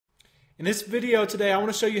In this video today, I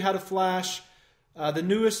want to show you how to flash the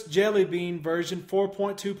newest Jelly Bean version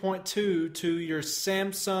 4.2.2 to your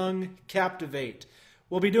Samsung Captivate.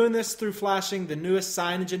 We'll be doing this through flashing the newest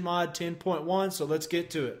CyanogenMod Mod 10.1, so let's get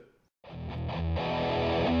to it.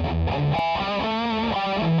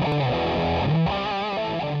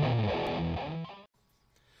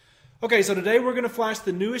 Okay, so today we're going to flash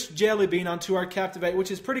the newest Jelly Bean onto our Captivate,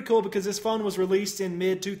 which is pretty cool because this phone was released in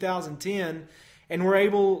mid-2010, and we're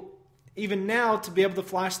able, even now, to be able to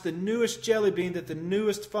flash the newest Jelly Bean that the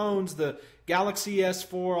newest phones, the Galaxy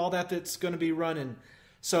S4, all that's going to be running.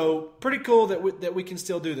 So pretty cool that we can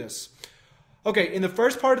still do this. Okay, in the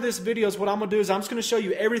first part of this video is what I'm going to do is I'm just going to show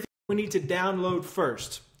you everything we need to download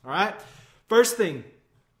first. All right? First thing,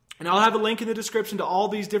 and I'll have a link in the description to all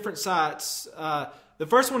these different sites. The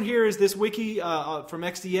first one here is this wiki from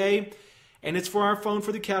XDA, and it's for our phone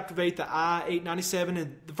for the Captivate, the i897.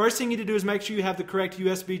 And the first thing you need to do is make sure you have the correct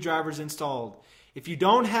USB drivers installed. If you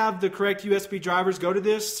don't have the correct USB drivers, go to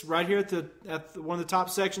this right here at one of the top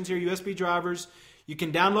sections here, USB drivers. You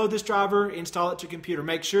can download this driver, install it to your computer.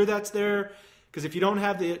 Make sure that's there, because if you don't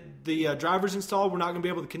have the drivers installed, we're not going to be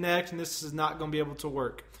able to connect, and this is not going to be able to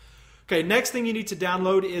work. Okay, next thing you need to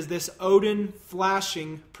download is this Odin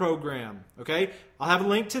flashing program. Okay, I'll have a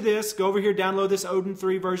link to this. Go over here, download this Odin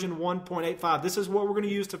 3 version 1.85. This is what we're going to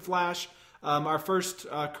use to flash our first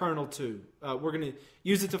kernel to. We're going to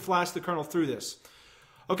use it to flash the kernel through this.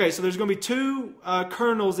 Okay, so there's going to be two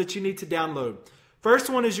kernels that you need to download. First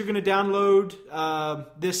one is you're going to download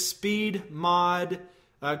this speed mod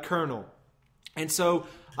kernel. And so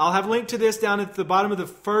I'll have a link to this down at the bottom of the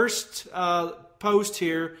first post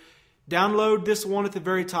here. Download this one at the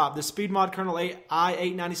very top, the speed mod kernel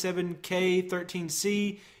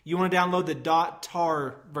i897K13C. You want to download the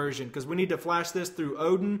 .tar version because we need to flash this through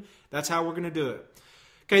Odin. That's how we're going to do it.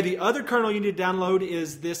 Okay, the other kernel you need to download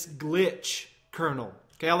is this glitch kernel.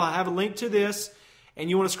 Okay, I'll have a link to this. And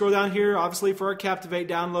you want to scroll down here, obviously for our Captivate,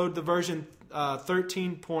 download the version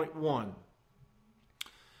 13.1.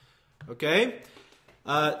 Okay.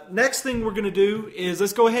 Next thing we're going to do is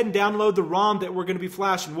let's go ahead and download the ROM that we're going to be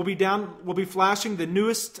flashing. We'll be flashing the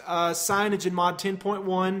newest CyanogenMod Mod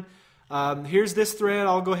 10.1. Here's this thread.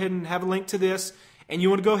 I'll go ahead and have a link to this. And you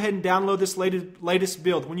want to go ahead and download this latest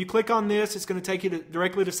build. When you click on this, it's going to take you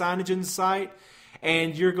directly to Cyanogen's site.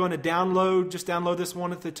 And you're going to just download this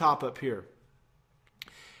one at the top up here.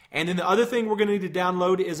 And then the other thing we're going to need to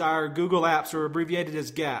download is our Google Apps, or abbreviated as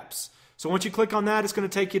GAPS. So once you click on that, it's going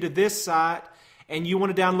to take you to this site. And you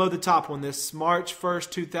want to download the top one, this March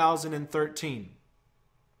 1st, 2013.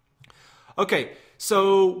 Okay,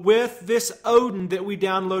 so with this Odin that we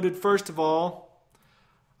downloaded, first of all,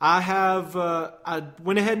 I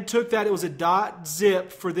went ahead and took that. It was a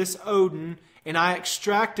 .zip for this Odin, and I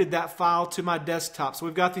extracted that file to my desktop. So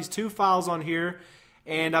we've got these two files on here,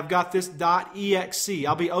 and I've got this .exe.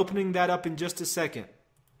 I'll be opening that up in just a second.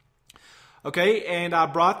 Okay, and I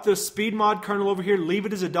brought the speed mod kernel over here. Leave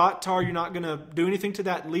it as a .tar. You're not going to do anything to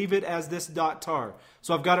that. Leave it as this .tar.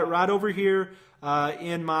 So I've got it right over here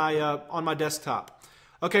on my desktop.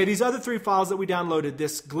 Okay, these other three files that we downloaded,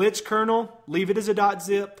 this glitch kernel, leave it as a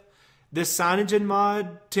 .zip. This CyanogenMod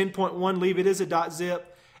Mod 10.1, leave it as a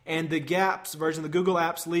 .zip. And the GAPS version, the Google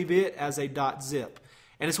Apps, leave it as a .zip.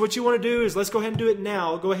 And it's what you want to do is, let's go ahead and do it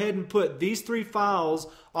now. Go ahead and put these three files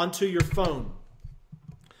onto your phone.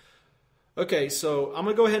 Okay, so I'm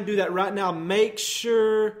going to go ahead and do that right now. Make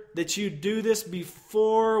sure that you do this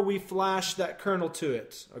before we flash that kernel to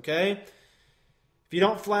it, okay? If you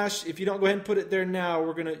don't go ahead and put it there now,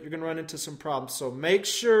 you're going to run into some problems. So make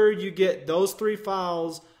sure you get those three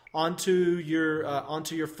files onto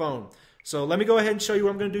your phone. So let me go ahead and show you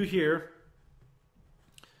what I'm going to do here.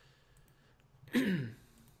 Okay,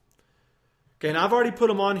 and I've already put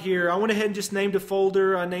them on here. I went ahead and just named a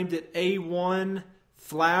folder. I named it A1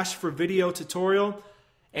 Flash for video tutorial.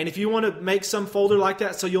 And if you want to make some folder like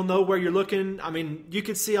that so you'll know where you're looking, I mean, you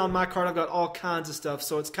can see on my card I've got all kinds of stuff,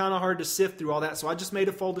 so it's kind of hard to sift through all that. So I just made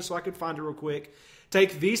a folder so I could find it real quick.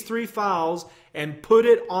 Take these three files and put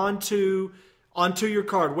it onto your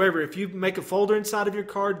card, wherever. If you make a folder inside of your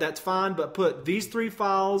card, that's fine, but put these three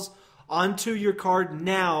files onto your card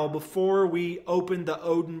now before we open the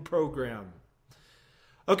Odin program.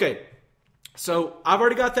 Okay, so I've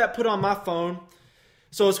already got that put on my phone.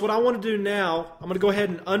 So it's what I want to do now. I'm going to go ahead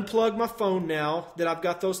and unplug my phone now that I've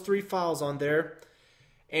got those three files on there.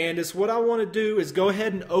 And it's what I want to do is go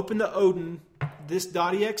ahead and open the Odin, this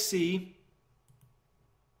 .exe.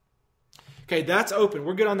 Okay, that's open.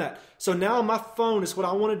 We're good on that. So now on my phone is what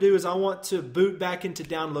I want to do is I want to boot back into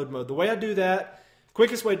download mode. The way I do that,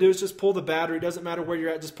 quickest way to do it is just pull the battery. Doesn't matter where you're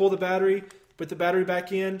at. Just pull the battery, put the battery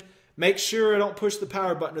back in. Make sure I don't push the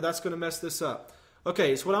power button or that's going to mess this up.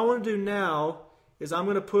 Okay, so what I want to do now is I'm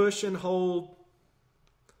going to push and hold.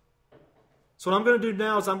 So what I'm going to do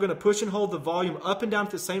now is I'm going to push and hold the volume up and down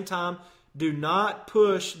at the same time. Do not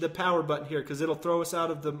push the power button here because it'll throw us out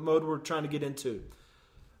of the mode we're trying to get into.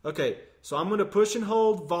 Okay, so I'm going to push and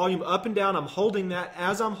hold volume up and down. I'm holding that.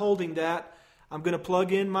 As I'm holding that, I'm going to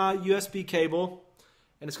plug in my USB cable,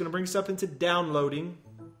 and it's going to bring us up into downloading.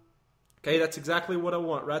 Okay, that's exactly what I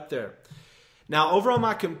want right there. Now, over on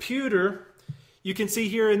my computer, you can see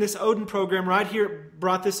here in this Odin program, right here, it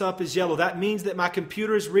brought this up as yellow. That means that my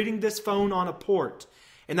computer is reading this phone on a port.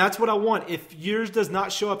 And that's what I want. If yours does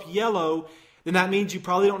not show up yellow, then that means you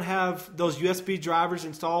probably don't have those USB drivers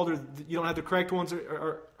installed, or you don't have the correct ones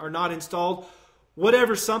or are not installed.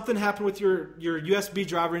 Whatever, something happened with your USB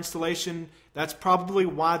driver installation. That's probably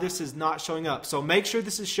why this is not showing up. So make sure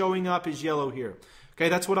this is showing up as yellow here. Okay,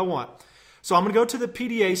 that's what I want. So I'm going to go to the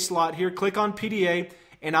PDA slot here, click on PDA,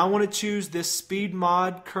 and I want to choose this speed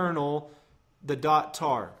mod kernel, the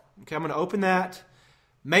 .tar. Okay, I'm going to open that.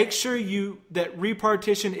 Make sure that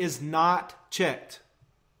repartition is not checked.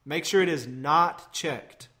 Make sure it is not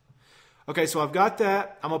checked. Okay, so I've got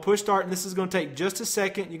that. I'm going to push start, and this is going to take just a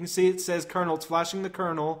second. You can see it says kernel. It's flashing the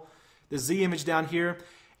kernel, the Z image down here,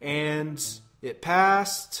 and it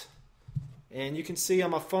passed. And you can see on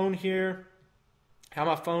my phone here how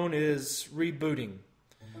my phone is rebooting.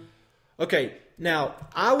 Okay, now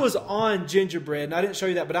I was on Gingerbread, and I didn't show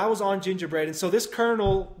you that, but I was on Gingerbread, and so this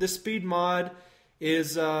kernel, this speed mod,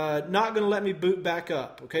 is not going to let me boot back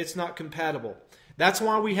up. Okay, it's not compatible. That's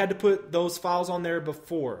why we had to put those files on there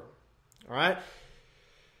before. All right.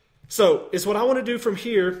 So, is what I want to do from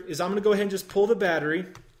here is I'm going to go ahead and just pull the battery.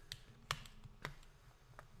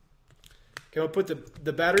 Okay, I'll put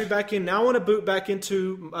the battery back in. Now I want to boot back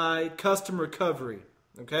into my custom recovery.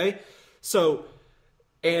 Okay, so,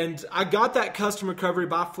 and I got that custom recovery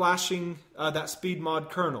by flashing that speed mod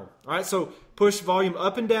kernel. All right, so push volume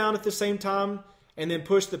up and down at the same time, and then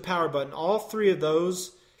push the power button. All three of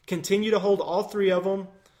those. Continue to hold all three of them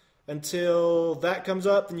until that comes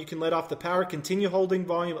up. Then you can let off the power. Continue holding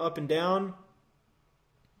volume up and down.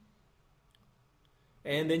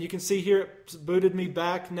 And then you can see here it's booted me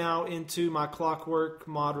back now into my Clockwork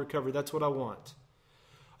mod recovery. That's what I want.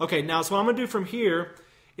 Okay, now so what I'm going to do from here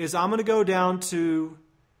is I'm going to go down to,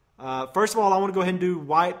 first of all, I want to go ahead and do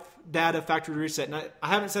wipe data factory reset. Now, I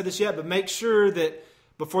haven't said this yet, but make sure that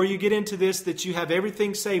before you get into this, that you have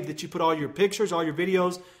everything saved, that you put all your pictures, all your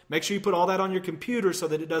videos. Make sure you put all that on your computer so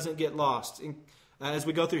that it doesn't get lost as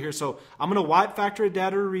we go through here. So I'm going to wipe factory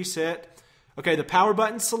data reset. Okay, the power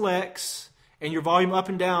button selects, and your volume up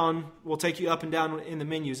and down will take you up and down in the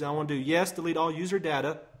menus. And I want to do yes, delete all user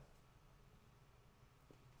data.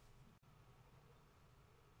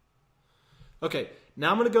 Okay,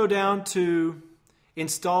 now I'm going to go down to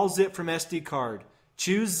install zip from SD card.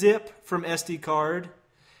 Choose zip from SD card.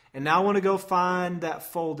 And now I want to go find that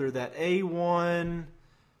folder, that A1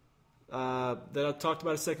 that I talked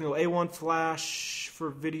about a second ago, A1 flash for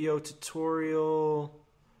video tutorial,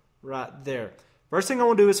 right there. First thing I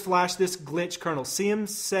want to do is flash this glitch kernel,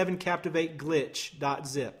 CM7 Captivate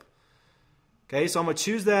glitch.zip. Okay, so I'm going to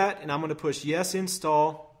choose that, and I'm going to push yes,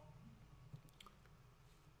 install.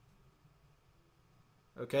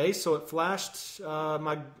 Okay, so it flashed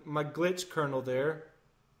my glitch kernel there.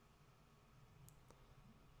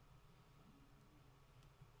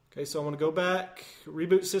 Okay, so I want to go back,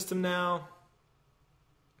 reboot system now.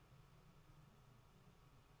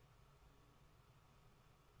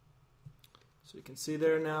 So you can see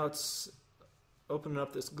there now it's opening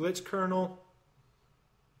up this glitch kernel.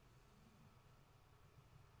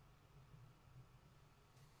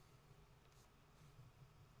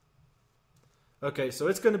 Okay, so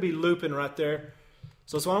it's going to be looping right there.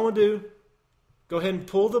 So that's what I want to do. Go ahead and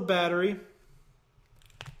pull the battery,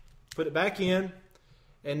 put it back in.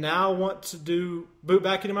 And now I want to do boot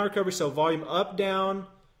back into my recovery. So volume up, down,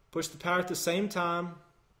 push the power at the same time.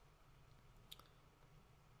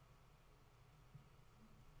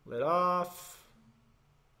 Let off.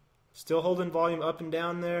 Still holding volume up and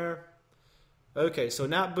down there. Okay, so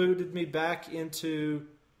now it booted me back into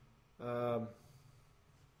my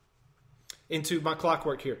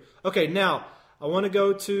Clockwork here. Okay, now I want to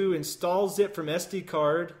go to install zip from SD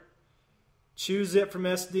card. Choose zip from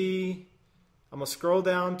SD. I'm going to scroll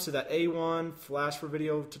down to that A1 flash for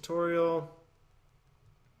video tutorial.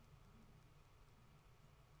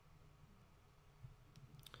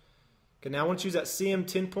 Okay, now I want to use that CM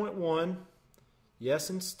 10.1. Yes,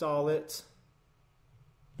 install it.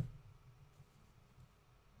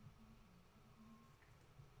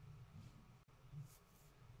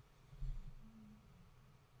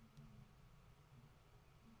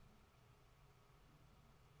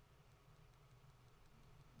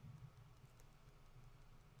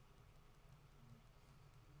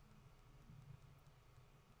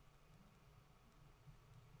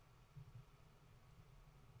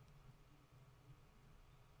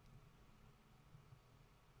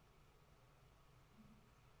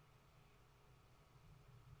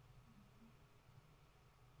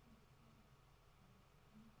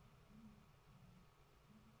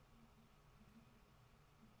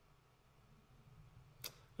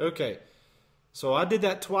 Okay, so I did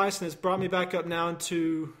that twice, and it's brought me back up now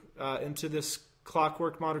into this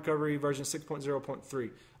Clockwork Mod Recovery version 6.0.3.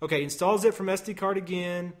 Okay, install zip from SD card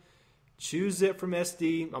again. Choose zip from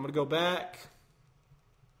SD. I'm going to go back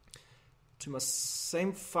to my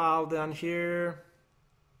same file down here.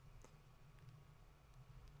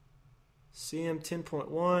 CM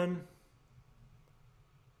 10.1.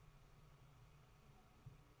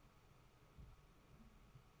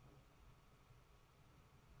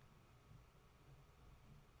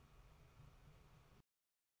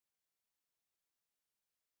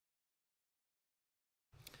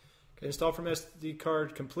 Okay, install from SD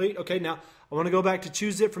card complete. Okay, now I want to go back to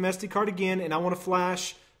choose zip from SD card again, and I want to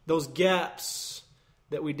flash those gaps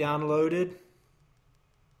that we downloaded.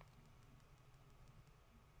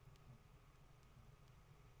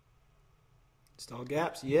 Install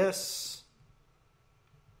gaps, yes.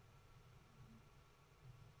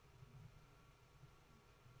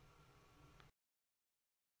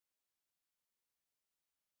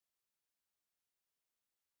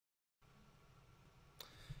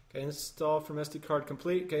 Okay, install from SD card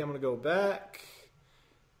complete. Okay, I'm going to go back.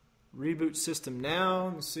 Reboot system now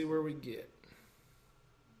and see where we get.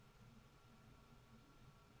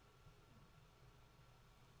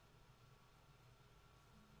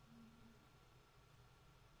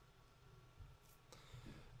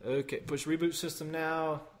 Okay, push reboot system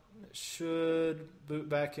now. It should boot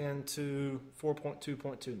back into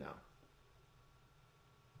 4.2.2 now.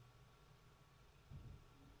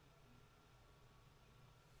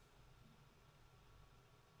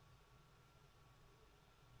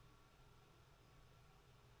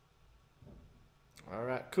 All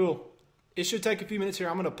right, cool. It should take a few minutes here.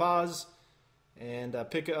 I'm going to pause and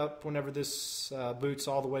pick it up whenever this boots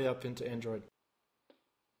all the way up into Android.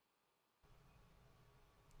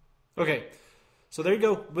 Okay, so there you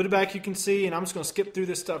go. Put it back, you can see, and I'm just going to skip through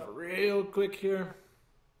this stuff real quick here.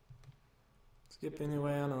 Skip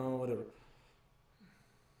anyway, I don't know, whatever.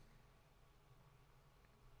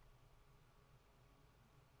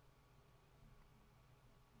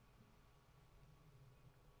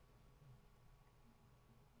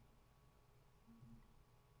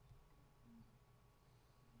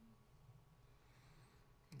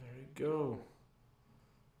 There you go.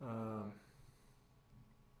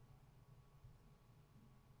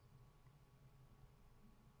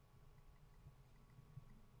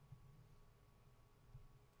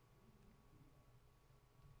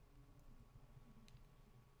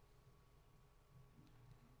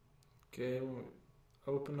 Okay, we'll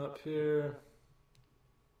open up here.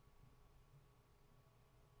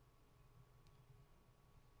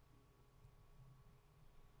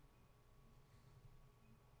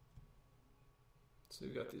 So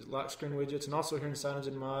we've got these lock screen widgets, and also here in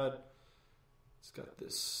CyanogenMod, Mod, it's got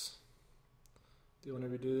this deal.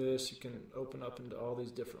 Whenever you do this, you can open up into all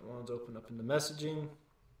these different ones, open up into messaging.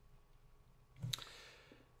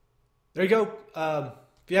 There you go.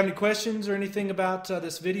 If you have any questions or anything about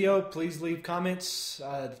this video, please leave comments.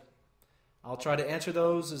 I'll try to answer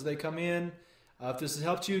those as they come in. If this has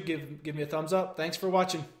helped you, give me a thumbs up. Thanks for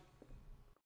watching.